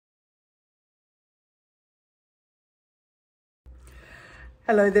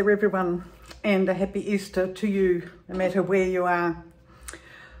Hello there everyone, and a happy Easter to you, no matter where you are.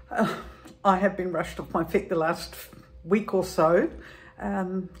 I have been rushed off my feet the last week or so,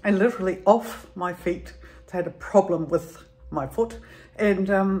 and literally off my feet. I had a problem with my foot,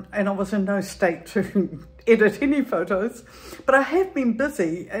 and I was in no state to edit any photos, but I have been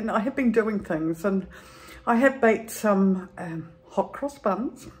busy and I have been doing things, and I have baked some hot cross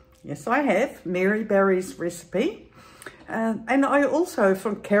buns. Yes, I have, Mary Barry's recipe. And I also,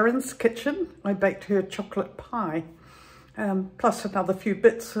 from Karen's kitchen, I baked her chocolate pie, plus another few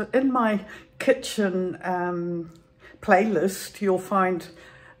bits. In my kitchen playlist, you'll find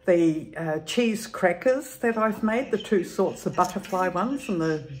the cheese crackers that I've made, the two sorts, the butterfly ones and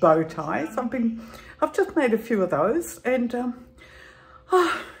the bow ties. I've just made a few of those, and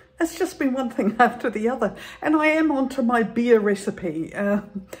it's just been one thing after the other. And I am onto my beer recipe.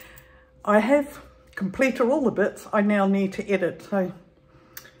 I have completed all the bits I now need to edit, so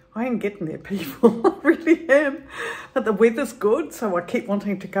I am getting there, people. I really am. But the weather's good, so I keep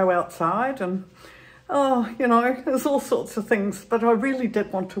wanting to go outside, and you know, there's all sorts of things. But I really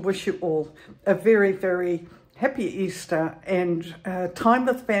did want to wish you all a very, very happy Easter and time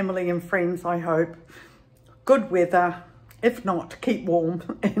with family and friends, I hope. Good weather. If not, keep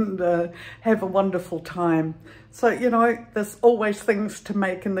warm and have a wonderful time. So, you know, there's always things to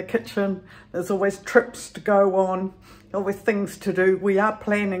make in the kitchen. There's always trips to go on, always things to do. We are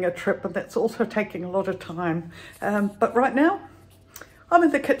planning a trip, and that's also taking a lot of time. But right now, I'm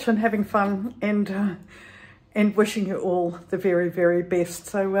in the kitchen having fun and wishing you all the very, very best.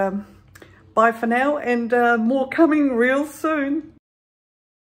 So bye for now, and more coming real soon.